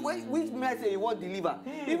 Which message you want deliver?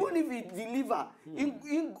 Even if he deliver,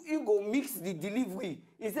 he go mix the delivery.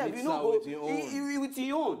 Instead, you know, go with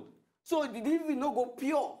your own. So the delivery no go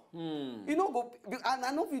pure. You know go, and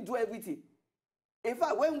I know if you do everything. In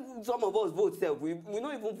fact, when some of us vote self, we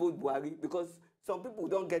don't even vote Buhari because some people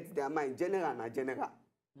don't get their mind general and general.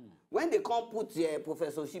 When they come put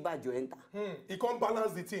Professor Shibajo enter, he can't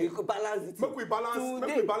balance the thing. He can balance the thing. Make we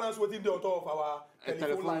balance what's in the on top of our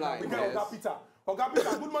telephone line. We get Oga Peter. Oga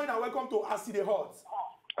Peter, good morning and welcome to AsEdeyHot.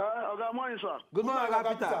 Good morning, sir. Good morning,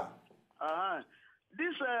 Oga Peter.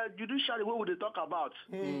 This judiciary, what would they talk about?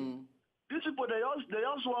 These people, they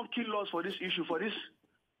also want to kill us for this issue, for this.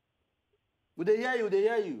 Would they hear you? They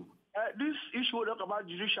hear you. This issue we talk about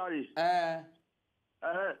judiciary.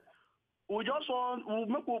 We just want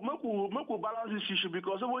make we balance this issue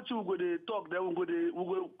because every time we go to talk, then we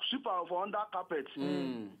go sweep out for under carpet.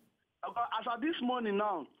 As at this morning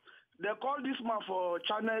now, they call this man for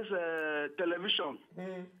China's television.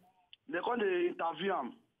 They call the interview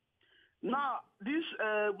him. Now, this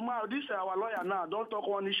our lawyer now don't talk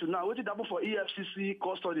one issue now. What did happen for EFCC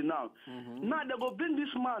custody now? Now they go bring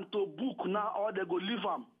this man to book now, or they go leave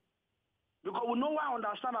him. Because we know why I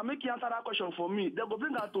understand and make you answer that question for me. They go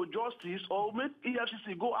bring that to justice or make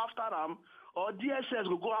EFCC go after them or DSS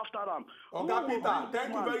will go after them. Okay, Peter,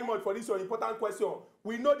 thank you very much for this your important question.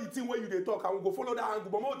 We know the thing where you they talk and we go follow that angle.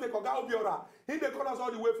 But we'll take Oga Obiora. He they call us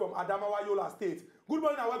all the way from Adamawa, Yola State. Good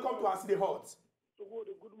morning and welcome to AsEdeyHot. Good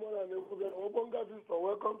morning and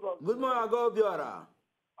welcome to Good morning, Oga Obiora.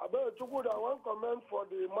 I want comment for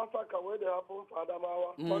the massacre where they happened for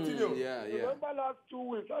Adamawa. Continue. Yeah. Remember last 2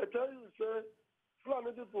 weeks, I tell you, say, Fulani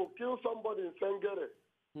people kill somebody in Sengere.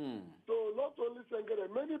 So not only Sengere,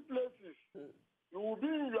 many places, you will be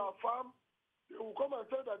in your farm, they will come and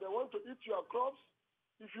tell that they want to eat your crops.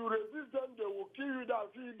 If you resist them, they will kill you and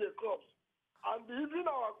eat the crops. And even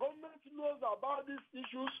our government knows about these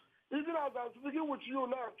issues. Even as I'm speaking with you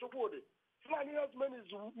now, Chukwudi, Fulani men is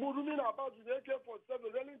moving about with AK-47,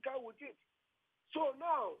 running car with it. So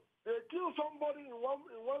now, they kill somebody in one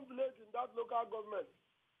village in that local government.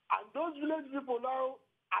 And those village people now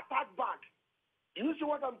attack back. You see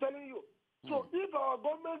what I'm telling you? So if our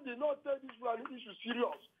government did not take this Fulani issue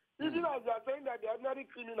serious, even as they are saying that they are ordinary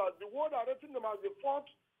criminals, the world are rating them as the 4th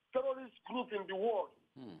terrorist group in the world.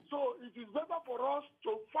 So it is better for us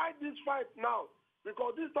to fight this fight now,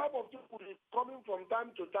 because this type of thing is coming from time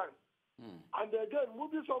to time. And again,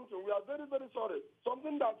 moving something, we are very, very sorry.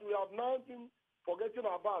 Something that we have now been forgetting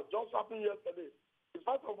about just happened yesterday. It's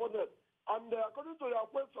quite unfortunate. And according to your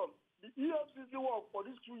question, the EFCC work for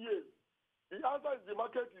these 2 years, the answer is the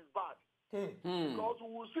market is bad. Because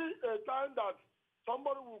we will see a time that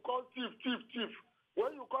somebody will call thief.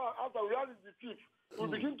 When you call and ask, where is the thief?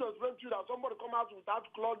 We begin to explain to you that somebody come out without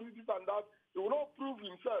clothing, this and that. He will not prove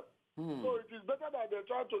himself. So it is better that they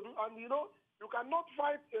try to do. And you know, you cannot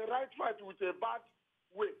fight a right fight with a bad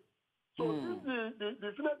way. So since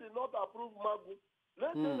the Senate did not approve Magu,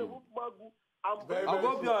 let them remove Magu.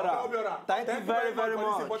 Thank you very, very much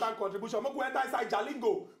for this important contribution. I'm going to enter inside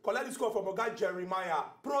Jalingo. Collect the score from Oga Jeremiah.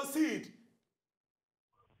 Proceed.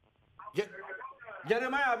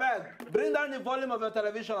 Jeremiah, I beg. Bring down the volume of your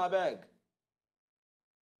television, I beg.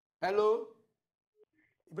 Hello?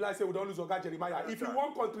 If like say we don't lose Oga Jeremiah. If you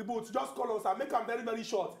want to contribute, just call us and make them very, very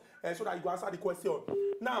short so that you can answer the question.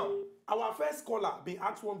 Now, our first caller been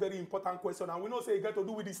asked one very important question, and we know say it got to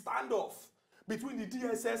do with the standoff between the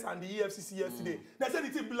DSS and the EFCC yesterday. They said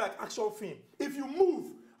it will be like action film. If you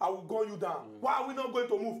move, I will gun you down. Why are we not going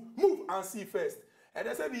to move? Move and see first. And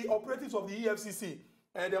they said the operatives of the EFCC,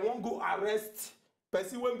 they won't go arrest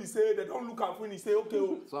person when we say they don't look at when they say, okay,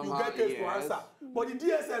 you get case to answer. But the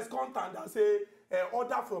DSS content that say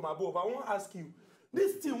order from above. I want to ask you,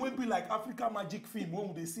 this thing will be like African magic film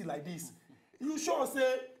when they see like this. You sure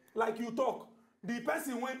say, like you talk, the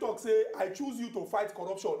person when talk say, I choose you to fight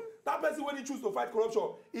corruption. That person when he choose to fight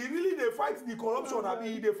corruption, he really they fight the corruption, I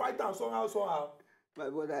mean, they fight them somehow. My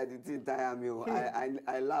brother, I didn't tire me.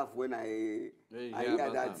 I laugh when I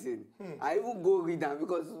hear that thing. I even go read them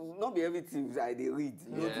because not be everything I they read.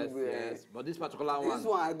 Yes. But this particular one. This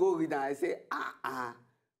one I go read and I say,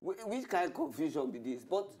 which kind of confusion be this?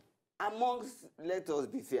 But amongst, let us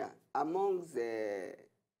be fair, amongst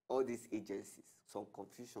all these agencies, some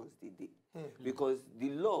confusions they did. Because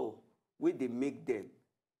the law, where they make them,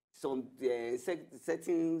 some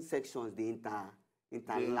certain sections they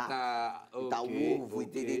interwove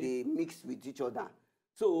with they mix with each other.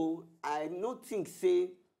 So I don't think say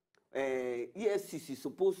EFCC is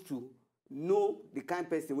supposed to know the kind of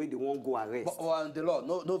person where they won't go arrest. But the law,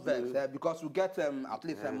 no vex, because we get at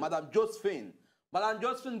least Madam Josephine. Madam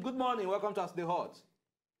Josephine, good morning. Welcome to AsEdeyHot.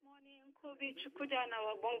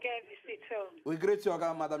 We greet you,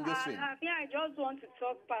 Madam Josephine. I just want to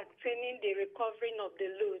talk pertaining the recovering of the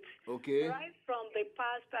loot. Okay. Right from the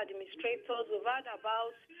past administrators, we've heard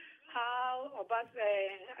about how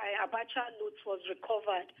Abacha loot was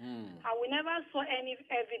recovered. And we never saw any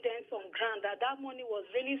evidence on ground that that money was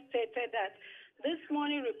really stated that this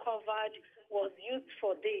money recovered was used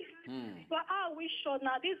for this. So are we sure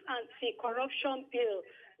now this anti-corruption bill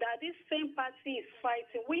that this same party is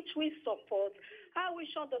fighting, which we support, how we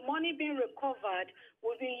sure the money being recovered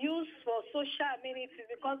will be used for social amenities?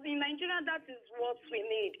 Because in Nigeria, that is what we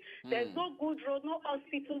need. There's no good road, no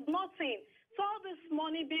hospitals, nothing. So all this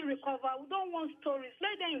money being recovered, we don't want stories.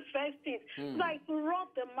 Let them invest it. Like to rob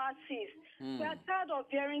the masses. We are tired of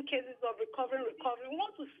hearing cases of recovery. We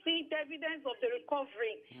want to see the evidence of the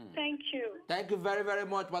recovery. Thank you. Thank you very, very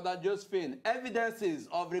much, Madam Josephine. Evidences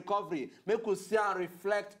of recovery make us see and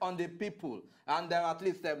reflect on the people. And at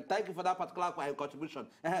least, thank you for that particular contribution.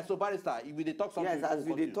 So, Barrister, if we talk something... Yes, as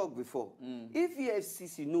we talked before. If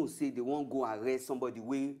EFCC knows, say they won't go arrest somebody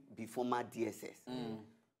way before my DSS,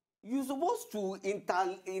 you're supposed to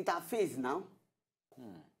interface now.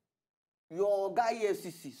 Your guy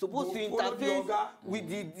EFCC supposed to interface with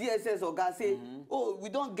the DSS or guy say, oh, we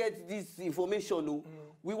don't get this information. No.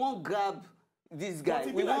 We won't grab this guy.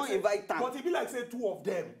 We won't invite them. But it be like say two of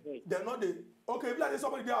them. They're not the... Okay, it be like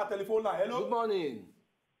somebody there at telephone line. Hello? Good morning.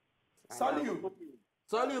 Salut.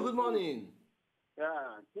 Salut, good morning.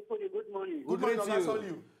 Yeah, good morning. Good morning, Oga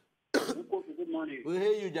Salut. Good morning. We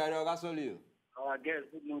hear you, Jare, Oga Salut. Our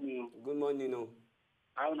guest, good morning. Good morning, no.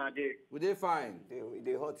 How are they? We dey fine.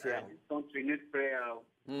 They hot here. This country needs prayer.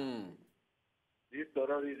 This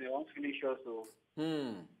terrorism won't finish us. So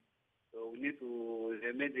we need to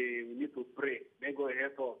pray. May God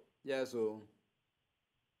help us. Yes, so.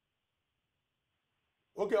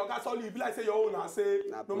 Okay, Oga Salut, if you like say your own, I say,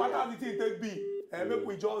 no matter how the thing take be, make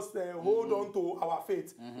we just hold on to our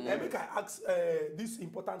faith. Make I ask this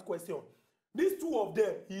important question. These two of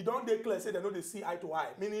them, he don't declare say they know they see eye to eye,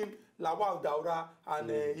 meaning Lawal Daura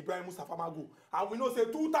and Ibrahim Mustafa Magu. And we know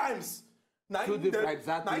say 2 times. Now in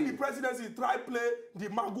the presidency try play the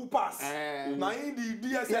Magu pass. Now in the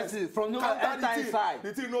DSS from no inside.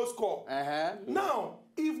 The thing no score. Now,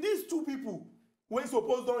 if these two people when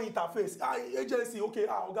suppose don't interface, agency, okay,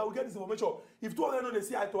 Oga, we get this information. If 2 of them know they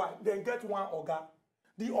see eye to eye, then get one Oga.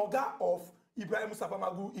 The Oga of Ibrahim Mustafa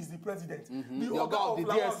Magu is the president. The Oga of the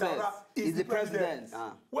DSS is the president.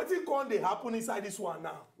 What is going to happen inside this one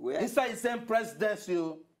now? Well, inside the same presidency.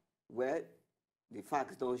 Well, the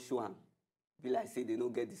facts don't show them. Be like say they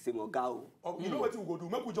don't get the same Oga. You know what we go do?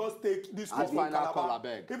 Maybe we just take this call from Calabar.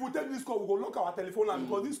 If we take this call, we go lock our telephone line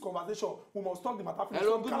because this conversation, we must talk the matter from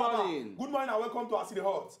Hello, good Calabar. morning. Good morning and welcome to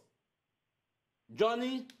AsEdeyHot.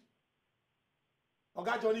 Johnny?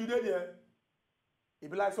 Oga Johnny, you there?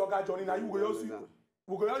 If you like Oga Johnny, now we go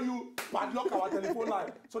help you padlock our telephone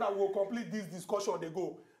line so that we will complete this discussion they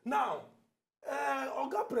go. Now,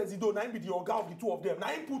 Oga Presido, now be the Oga of the 2 of them. Now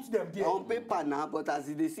he puts them there. On paper now, but as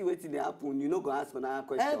they see what they happen, you know go ask another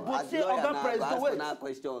question. But as say Oga Presido, wait. Another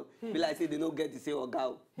question. Be like say they don't get the same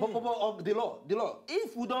Oga. But the law.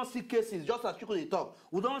 If we don't see cases, just as Chico they talk,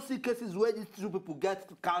 we don't see cases where these 2 people get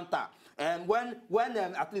counter. And when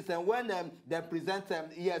at least when they present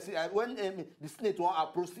EFCC, when the Senate will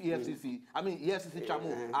approach EFCC, I mean EFCC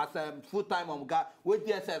Chamu as full-time guy, with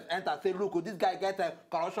DSS enter say, look, this guy get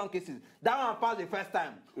corruption cases. That one passed the first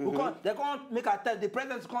time. Because they can't make a test. The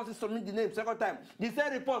president can't submit the name 2nd time. The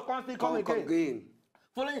same report constantly come again.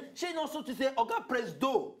 Following, she also to say, Oga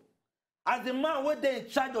Presido, as the man where they in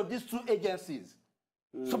charge of these 2 agencies,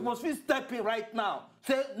 suppose we step in right now,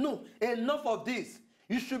 say, no, enough of this.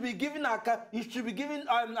 You should be giving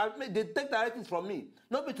they take directives from me.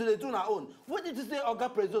 Not be to they do on our own. What did you say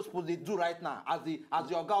Oga Presido supposed to do right now as the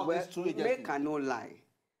Oga of these 2 agencies? Make I no lie.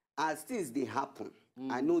 As things they happen,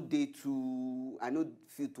 I know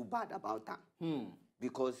feel too bad about that.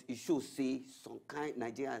 Because it should say some kind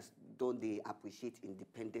Nigerians don't they appreciate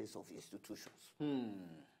independence of institutions.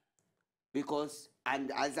 Because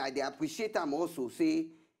and as they appreciate them also say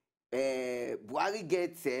Buhari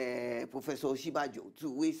gets Professor Oshibajo to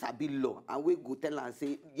we sabi law and we go tell and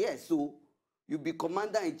say yes, so you be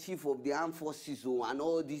commander-in-chief of the armed forces and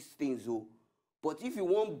all these things. But if you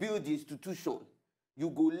want build the institution, you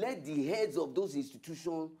go let the heads of those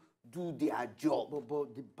institutions do their job.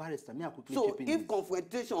 But the barrister, me I quickly so if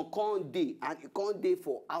confrontation can't day and it can't day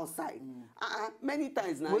for outside, many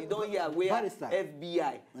times now you don't hear where barrister.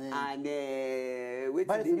 FBI and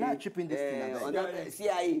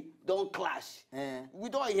CIA don't clash. We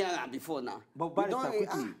don't hear that before now. But barrister,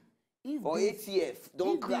 quickly. Or ATF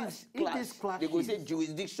don't clash. They go say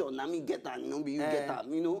jurisdiction. I mean get that, no be you get that,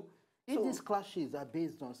 you know. If so, these clashes are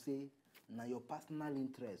based on say now your personal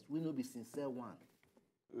interest, we no be sincere one.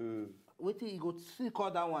 Wait, you go see call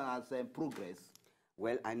that one as progress.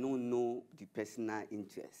 Well, I don't know the personal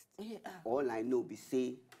interest. All I know be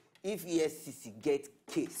say if EFCC get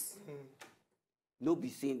case, no be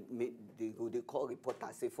saying they call reporter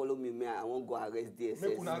say follow me, I won't go arrest DSS.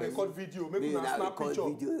 Make una record video, make una snap picture.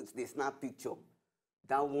 Video, they snap picture.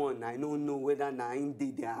 That one I don't know whether na in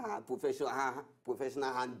their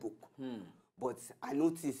professional handbook. But I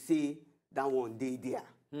notice say that one day there.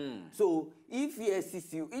 So if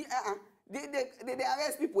EFCC, They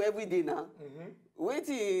arrest people every day now.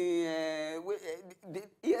 Waiting, the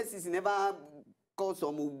EFCC never call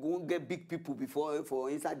some who go get big people before for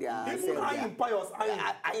inside their even iron pious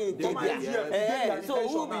iron so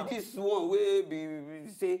who be this one wey be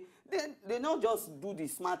say they not just do the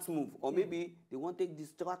smart move or maybe they wan take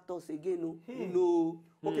distract us again no.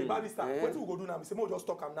 Okay, barrister, wetin we go do now? We say make we just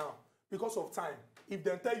talk am now because of time. If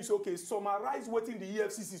dem tell you say okay, summarize wetin the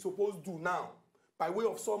EFCC suppose do now by way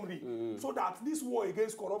of summary, so that this war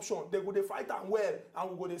against corruption they go dey fight am well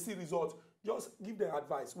and we go dey see result. Just give them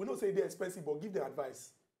advice. We don't say they're expensive, but give them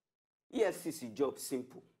advice. EFCC job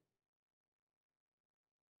simple.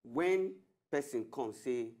 When person come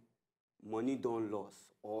say money don't loss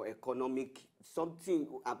or economic something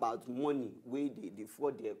about money where they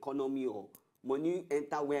fraud the economy or money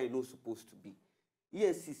enter where it's not supposed to be.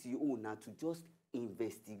 EFCC own now to just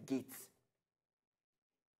investigate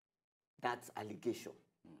that allegation.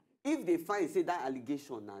 If they find say that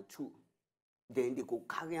allegation are true, then they go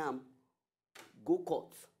carry them. Go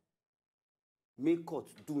court, make court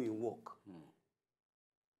doing work.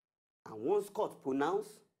 And once court pronounce,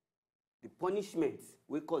 the punishment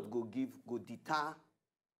we court go give, go deter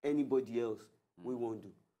anybody else we won't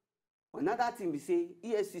do. Another thing we say,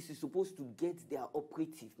 EFCC is supposed to get their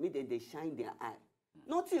operative, make them they shine their eye.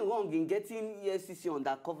 Nothing wrong in getting EFCC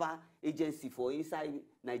undercover agency for inside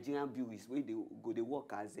Nigerian bureaus where they go they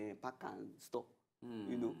work as a pack and stop,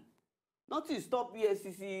 you know. Not to stop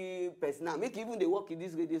EFCC personnel. Make even they work in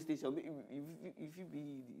this radio station. If you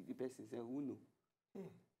be the person, say, who know?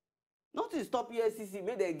 Not to stop EFCC.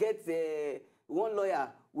 Make they get one lawyer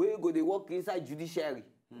where go they work inside judiciary.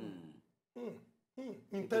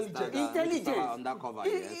 Intelligent. Undercover.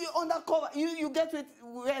 Undercover. You get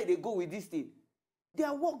where they go with this thing.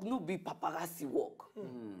 Their work no be paparazzi work.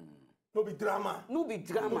 No be drama. No be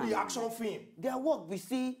drama. No be action film. Their work we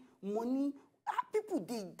see money. People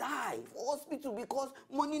they die for hospital because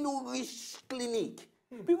money no reach clinic.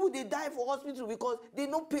 People they die for hospital because they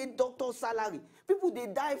no pay doctor salary. People they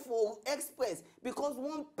die for express because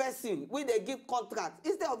one person when they give contract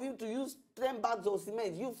instead of him to use 10 bags of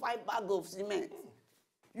cement, you 5 bags of cement.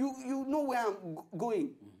 You know where I'm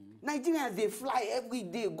going. Nigerians they fly every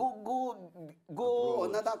day go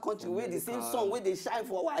another country where the same sun where they shine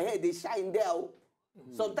for our head they shine there.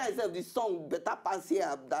 Sometimes the song better pass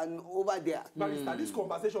here than over there. Barrister, this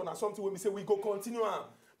conversation is something when we say we go continue on.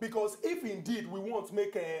 Because if indeed we want to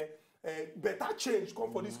make a better change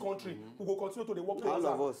come for this country, we will continue to the work together.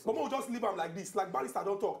 All of us. But we'll just leave them like this. Like Barrister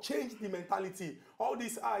don't talk. Change the mentality. All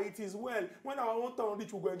this, it is well. When I want to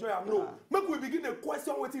reach, we'll go enjoy them. No. Make we begin to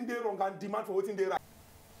question waiting day wrong and demand for waiting day right.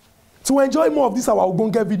 To enjoy more of these our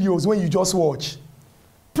Ogbonge videos when you just watch,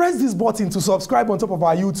 press this button to subscribe on top of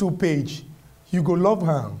our YouTube page. You go love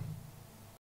her.